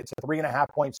 10. It's a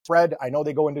 3.5-point spread. I know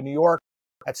they go into New York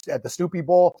at the Snoopy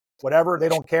Bowl, whatever. They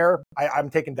don't care. I'm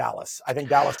taking Dallas. I think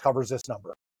Dallas covers this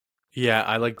number. Yeah,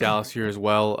 I like Dallas here as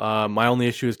well. My only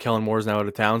issue is Kellen Moore's now out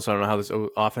of town, so I don't know how this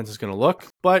offense is going to look.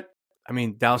 But, I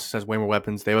mean, Dallas has way more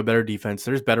weapons. They have a better defense.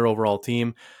 There's better overall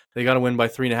team. They got to win by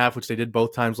 3.5, which they did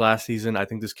both times last season. I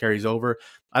think this carries over.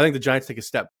 I think the Giants take a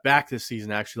step back this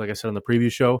season, actually, like I said on the preview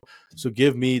show. So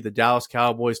give me the Dallas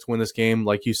Cowboys to win this game,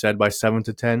 like you said, by 7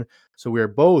 to 10. So we are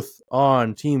both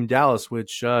on Team Dallas,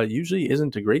 which usually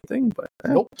isn't a great thing. But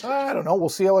Nope. I don't know. We'll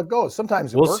see how it goes.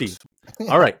 Sometimes it we'll works. see.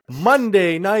 All right.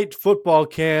 Monday Night Football,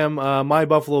 Cam. My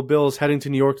Buffalo Bills heading to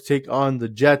New York to take on the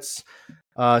Jets.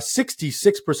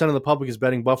 66% of the public is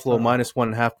betting Buffalo minus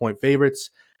 1.5-point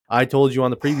favorites. I told you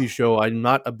on the preview show I'm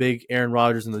not a big Aaron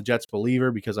Rodgers and the Jets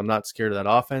believer because I'm not scared of that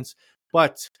offense.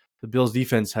 But the Bills'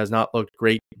 defense has not looked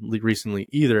great recently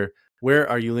either. Where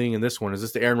are you leaning in this one? Is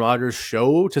this the Aaron Rodgers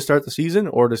show to start the season,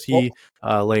 or does he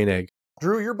lay an egg?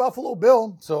 Drew, you're Buffalo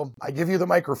Bill, so I give you the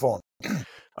microphone.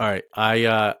 All right.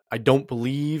 I don't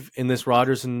believe in this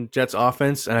Rodgers and Jets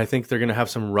offense, and I think they're going to have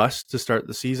some rust to start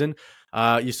the season.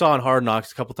 You saw in Hard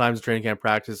Knocks a couple times in training camp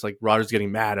practice, like Rodgers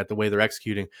getting mad at the way they're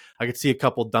executing. I could see a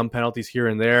couple dumb penalties here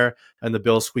and there, and the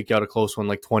Bills squeak out a close one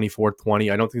like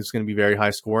 24-20. I don't think it's going to be very high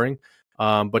scoring,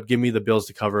 but give me the Bills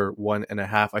to cover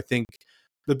 1.5. I think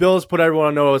the Bills put everyone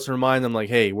on notice and remind them, like,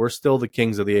 hey, we're still the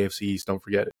kings of the AFC East. Don't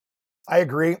forget it. I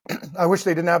agree. I wish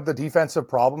they didn't have the defensive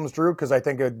problems, Drew, because I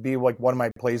think it'd be like one of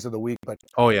my plays of the week. But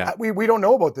we don't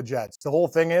know about the Jets. The whole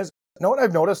thing is, you know what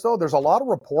I've noticed, though? There's a lot of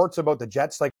reports about the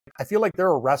Jets. Like, I feel like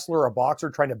they're a wrestler, a boxer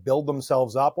trying to build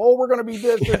themselves up. Oh, we're going to be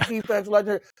this defense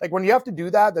legendary. Like, when you have to do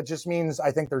that, that just means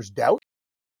I think there's doubt.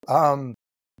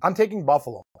 I'm taking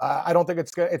Buffalo. I don't think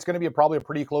it's going to be probably a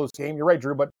pretty close game. You're right,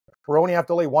 Drew, but we only have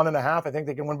to lay 1.5. I think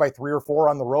they can win by 3 or 4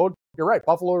 on the road. You're right.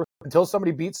 Buffalo, until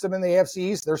somebody beats them in the AFC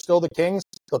East, they're still the kings.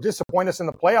 They'll disappoint us in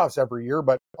the playoffs every year,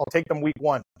 but I'll take them week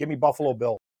 1. Give me Buffalo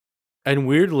Bill. And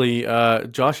weirdly,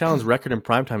 Josh Allen's record in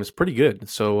primetime is pretty good.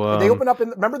 So they opened up.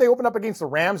 Remember, they opened up against the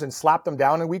Rams and slapped them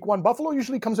down in week 1. Buffalo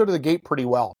usually comes out of the gate pretty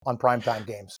well on primetime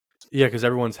games. Yeah, because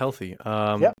everyone's healthy.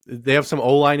 They have some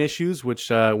O-line issues, which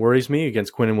worries me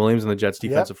against Quinnen Williams and the Jets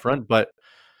defensive front, but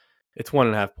it's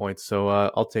 1.5 points, so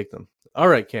I'll take them. All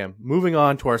right, Cam, moving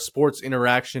on to our sports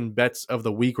interaction bets of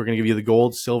the week. We're going to give you the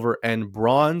gold, silver, and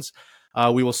bronze.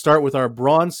 We will start with our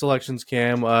bronze selections,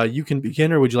 Cam. You can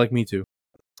begin, or would you like me to?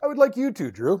 I would like you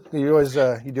to, Drew. You always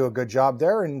you do a good job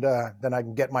there, and then I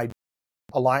can get my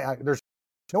align.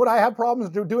 You know what I have problems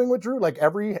doing with, Drew? Like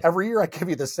every year I give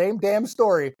you the same damn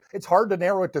story. It's hard to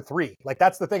narrow it to 3. Like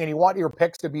that's the thing, and you want your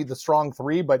picks to be the strong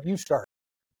 3, but you start.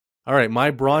 All right, my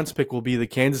bronze pick will be the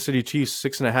Kansas City Chiefs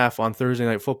 6.5 on Thursday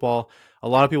Night Football. A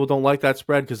lot of people don't like that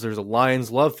spread because there's a Lions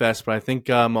love fest, but I think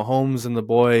Mahomes and the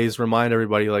boys remind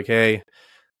everybody, like, hey,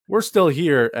 we're still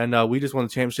here, and we just won the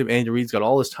championship. Andy Reid's got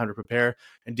all this time to prepare,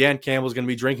 and Dan Campbell's going to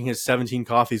be drinking his 17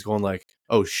 coffees going like,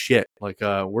 oh, shit, like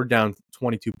we're down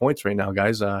 22 points right now,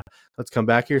 guys. Let's come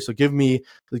back here. So give me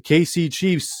the KC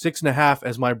Chiefs 6.5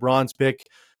 as my bronze pick.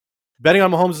 Betting on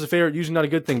Mahomes is a favorite, usually not a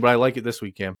good thing, but I like it this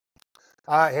week, Cam.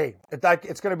 Hey,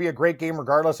 it's going to be a great game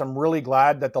regardless. I'm really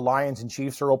glad that the Lions and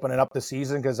Chiefs are opening up the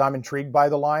season because I'm intrigued by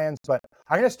the Lions. But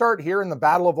I'm going to start here in the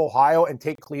Battle of Ohio and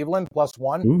take Cleveland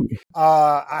 +1.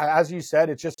 As you said,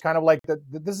 it's just kind of like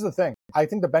this is the thing. I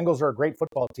think the Bengals are a great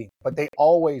football team, but they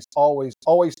always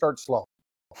start slow.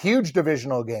 Huge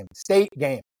divisional game, state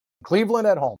game. Cleveland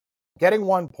at home, getting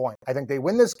 1 point. I think they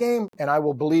win this game, and I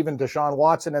will believe in Deshaun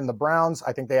Watson and the Browns.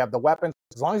 I think they have the weapons.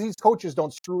 As long as these coaches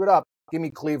don't screw it up, give me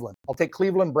Cleveland. I'll take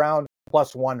Cleveland Brown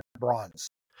 +1 bronze.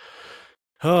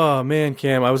 Oh, man,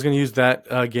 Cam, I was going to use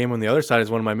that game on the other side as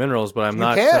one of my minerals, but I'm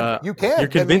not. You can. You're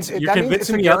convincing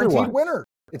me otherwise.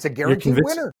 It's a guaranteed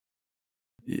winner.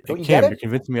 Cam, you're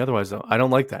convincing me otherwise, though. I don't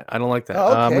like that. Oh,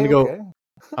 okay,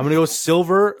 I'm going to go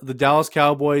silver, the Dallas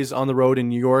Cowboys on the road in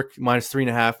New York,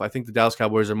 -3.5. I think the Dallas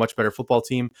Cowboys are a much better football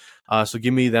team. So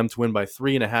give me them to win by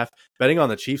 3.5. Betting on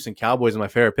the Chiefs and Cowboys are my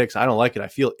favorite picks. I don't like it. I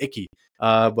feel icky.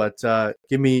 But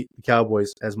give me the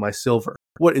Cowboys as my silver.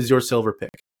 What is your silver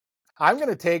pick? I'm going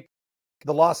to take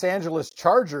the Los Angeles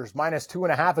Chargers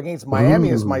 -2.5 against Miami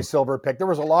as my silver pick. There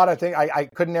was a lot of things. I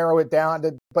couldn't narrow it down.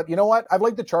 But you know what? I've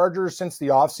liked the Chargers since the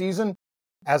offseason.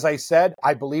 As I said,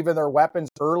 I believe in their weapons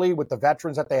early with the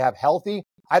veterans that they have healthy.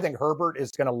 I think Herbert is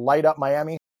going to light up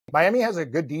Miami. Miami has a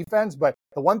good defense, but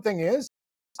the one thing is,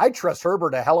 I trust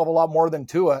Herbert a hell of a lot more than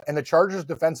Tua, and the Chargers'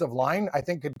 defensive line, I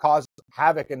think, could cause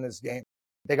havoc in this game.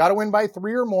 They got to win by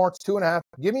 3 or more. It's 2.5.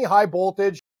 Give me high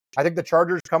voltage. I think the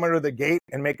Chargers come out of the gate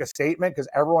and make a statement because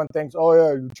everyone thinks, oh,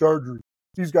 yeah, the Chargers.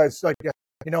 These guys suck.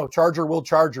 Charger will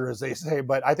Charger, as they say,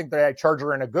 but I think they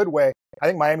Charger in a good way. I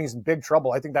think Miami's in big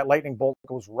trouble. I think that lightning bolt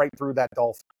goes right through that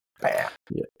Dolphin. Bam.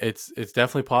 Yeah, it's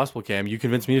definitely possible, Cam. You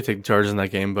convinced me to take the Chargers in that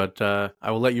game, but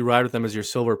I will let you ride with them as your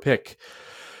silver pick.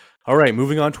 All right,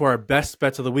 moving on to our best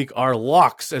bets of the week, our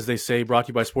locks, as they say, brought to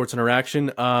you by Sports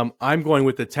Interaction. I'm going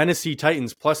with the Tennessee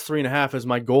Titans plus 3.5 as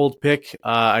my gold pick.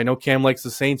 I know Cam likes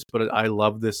the Saints, but I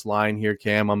love this line here,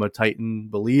 Cam. I'm a Titan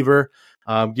believer.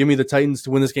 Give me the Titans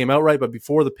to win this game outright, but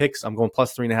before the picks, I'm going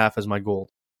plus 3.5 as my gold.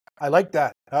 I like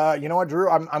that. You know what,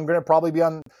 Drew? I'm going to probably be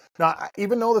on. Now,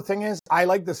 even though the thing is, I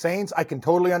like the Saints. I can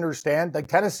totally understand. Like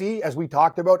Tennessee, as we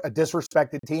talked about, a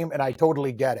disrespected team, and I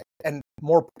totally get it. And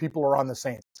more people are on the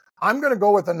Saints. I'm going to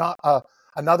go with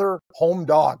another home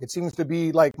dog. It seems to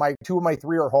be like two of my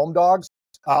three are home dogs.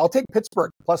 I'll take Pittsburgh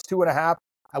plus 2.5.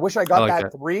 I wish I got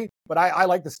that 3, but I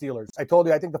like the Steelers. I told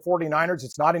you, I think the 49ers,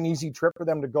 it's not an easy trip for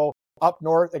them to go up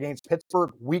north against Pittsburgh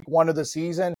week 1 of the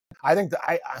season. I think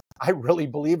that I really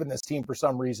believe in this team for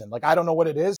some reason. Like, I don't know what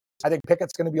it is. I think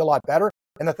Pickett's going to be a lot better.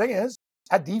 And the thing is,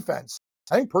 that defense,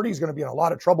 I think Purdy's going to be in a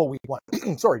lot of trouble week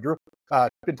 1. Sorry, Drew.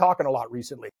 Been talking a lot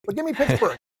recently. But give me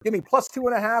Pittsburgh. Give me plus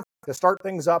 2.5 to start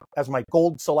things up as my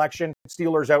gold selection.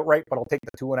 Steelers outright, but I'll take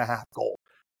the 2.5 gold.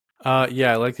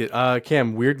 Yeah, I liked it.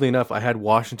 Cam, weirdly enough, I had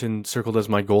Washington circled as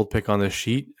my gold pick on this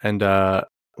sheet, and I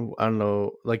don't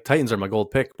know, like Titans are my gold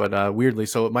pick, but weirdly,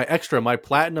 so my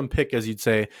platinum pick, as you'd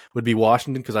say, would be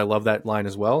Washington because I love that line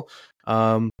as well.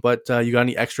 But you got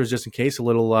any extras just in case? A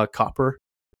little copper.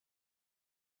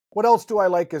 What else do I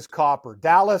like as copper?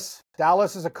 Dallas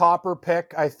is a copper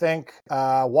pick, I think.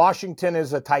 Washington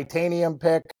is a titanium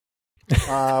pick.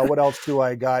 What else do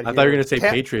I got? I thought you were going to say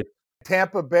Patriots.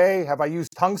 Tampa Bay. Have I used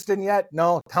tungsten yet?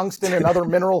 No, tungsten and other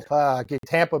mineral. Okay,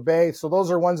 Tampa Bay. So those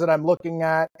are ones that I'm looking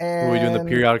at. And are we doing the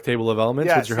periodic table of elements?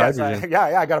 Yes, What's your hydrogen?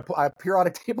 I got a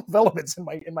periodic table of elements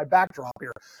in my backdrop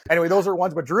here. Anyway, those are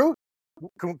ones. But Drew,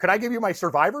 can I give you my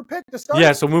survivor pick to start?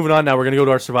 Yeah. So moving on now, we're going to go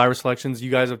to our survivor selections.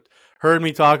 You guys have heard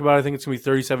me talk about it. I think it's going to be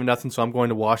 37-0, so I'm going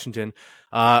to Washington.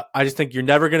 I just think you're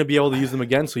never going to be able to use them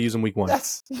again, so use them week 1.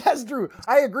 Yes, Drew.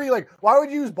 I agree. Like, why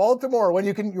would you use Baltimore when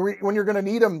you're going to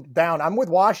need them down? I'm with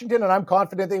Washington, and I'm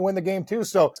confident they win the game too.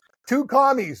 So 2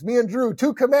 commies, me and Drew,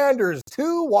 2 Commanders,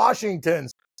 2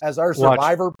 Washingtons as our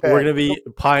survivor pick. We're going to be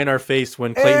pie in our face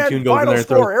when Clayton Tune goes in there and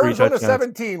throws 3 Arizona touchdowns.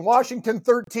 17, Washington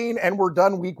 13, and we're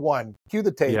done week 1. Cue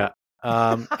the tape. Yeah.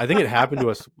 I think it happened to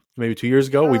us maybe 2 years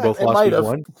ago. We both lost week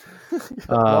 1.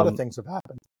 A lot of things have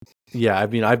happened. Yeah, I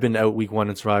mean, I've been out week 1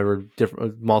 in Survivor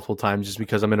multiple times just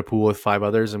because I'm in a pool with 5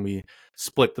 others and we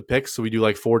split the picks. So we do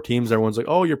like 4 teams. Everyone's like,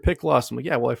 "Oh, your pick lost." I'm like,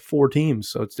 "Yeah, well, I have 4 teams,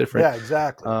 so it's different." Yeah,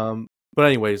 exactly. But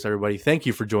anyways, everybody, thank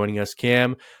you for joining us.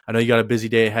 Cam, I know you got a busy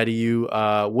day ahead of you.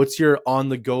 What's your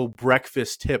on-the-go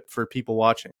breakfast tip for people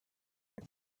watching?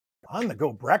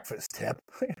 On-the-go breakfast tip?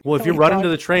 Well, if you're running to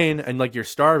the train and like you're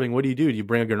starving, what do? Do you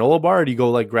bring a granola bar or do you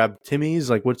go like grab Timmy's?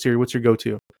 Like what's your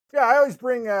go-to? Yeah, I always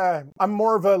bring, I'm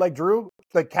more of a, like Drew,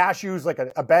 like cashews, like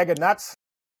a bag of nuts.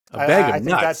 A bag of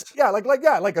nuts?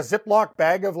 Like a Ziploc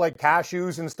bag of like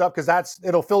cashews and stuff, because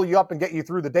it'll fill you up and get you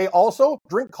through the day. Also,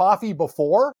 drink coffee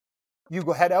before you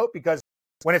go head out, because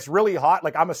when it's really hot,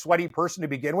 like I'm a sweaty person to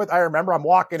begin with. I remember I'm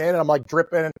walking in and I'm like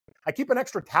dripping. I keep an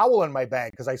extra towel in my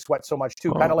bag because I sweat so much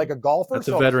too, kind of like a golfer. That's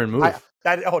a veteran move.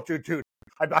 Dude. Do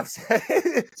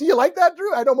you like that,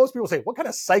 Drew? I know most people say, what kind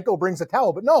of psycho brings a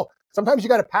towel? But no, sometimes you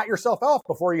got to pat yourself off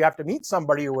before you have to meet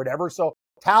somebody or whatever. So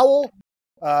towel,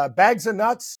 bags of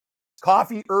nuts,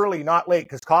 coffee early, not late,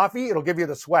 because coffee, it'll give you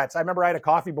the sweats. I remember I had a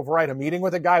coffee before I had a meeting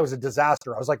with a guy. It was a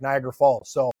disaster. I was like Niagara Falls.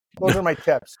 So those are my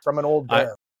tips from an old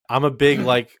bear. I'm a big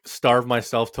starve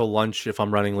myself till lunch if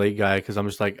I'm running late guy, because I'm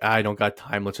just like, I don't got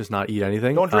time. Let's just not eat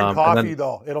anything. Don't drink coffee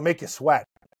though. It'll make you sweat.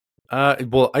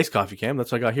 Well, iced coffee, Cam.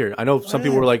 That's what I got here. I know some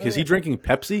people were like, is he drinking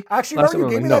Pepsi? Actually, you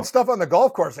gave me that stuff on the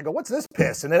golf course. I go, what's this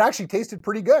piss? And it actually tasted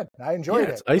pretty good. I enjoyed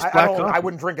it. Iced black coffee. I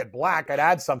wouldn't drink it black. I'd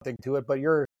add something to it, but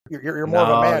you're more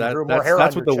of a man. Drew, more hair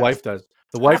that's on what the chest. wife does.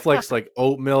 The wife likes like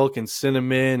oat milk and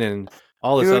cinnamon and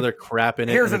all this other crap in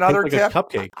it. Here's another tip. A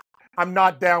cupcake. I'm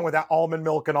not down with that almond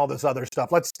milk and all this other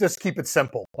stuff. Let's just keep it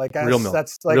simple. Like real milk.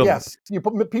 That's like, real yes,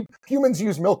 humans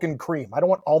use milk and cream. I don't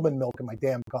want almond milk in my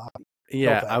damn coffee.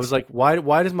 Yeah, I was like, why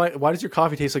does your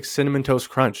coffee taste like Cinnamon Toast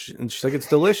Crunch? And she's like, it's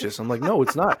delicious. I'm like, no,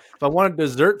 it's not. If I wanted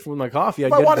dessert with my coffee, I'd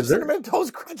get dessert. If I wanted Cinnamon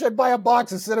Toast Crunch, I'd buy a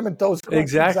box of Cinnamon Toast Crunch.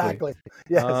 Exactly.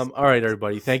 Yes. All right,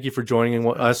 everybody. Thank you for joining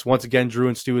us once again. Drew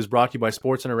and Stu is brought to you by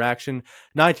Sports Interaction.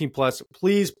 19 plus.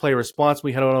 Please play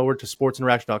responsibly. Head on over to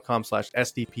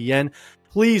sportsinteraction.com/SDPN.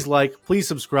 Please like, please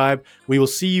subscribe. We will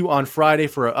see you on Friday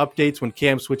for our updates when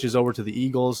Cam switches over to the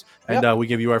Eagles, and we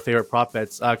give you our favorite prop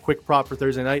bets. Quick prop for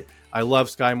Thursday night. I love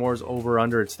Sky Moore's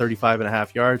over-under. It's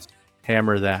 35.5 yards.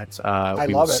 Hammer that.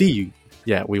 We will see you.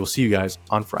 Yeah, we will see you guys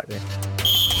on Friday.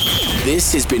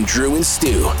 This has been Drew and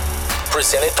Stu,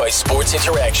 presented by Sports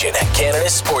Interaction,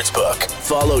 Canada's sportsbook.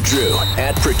 Follow Drew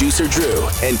at Producer Drew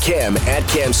and Cam at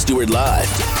Cam Stewart Live.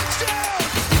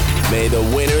 May the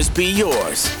winners be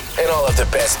yours and all of the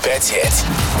best bets hit.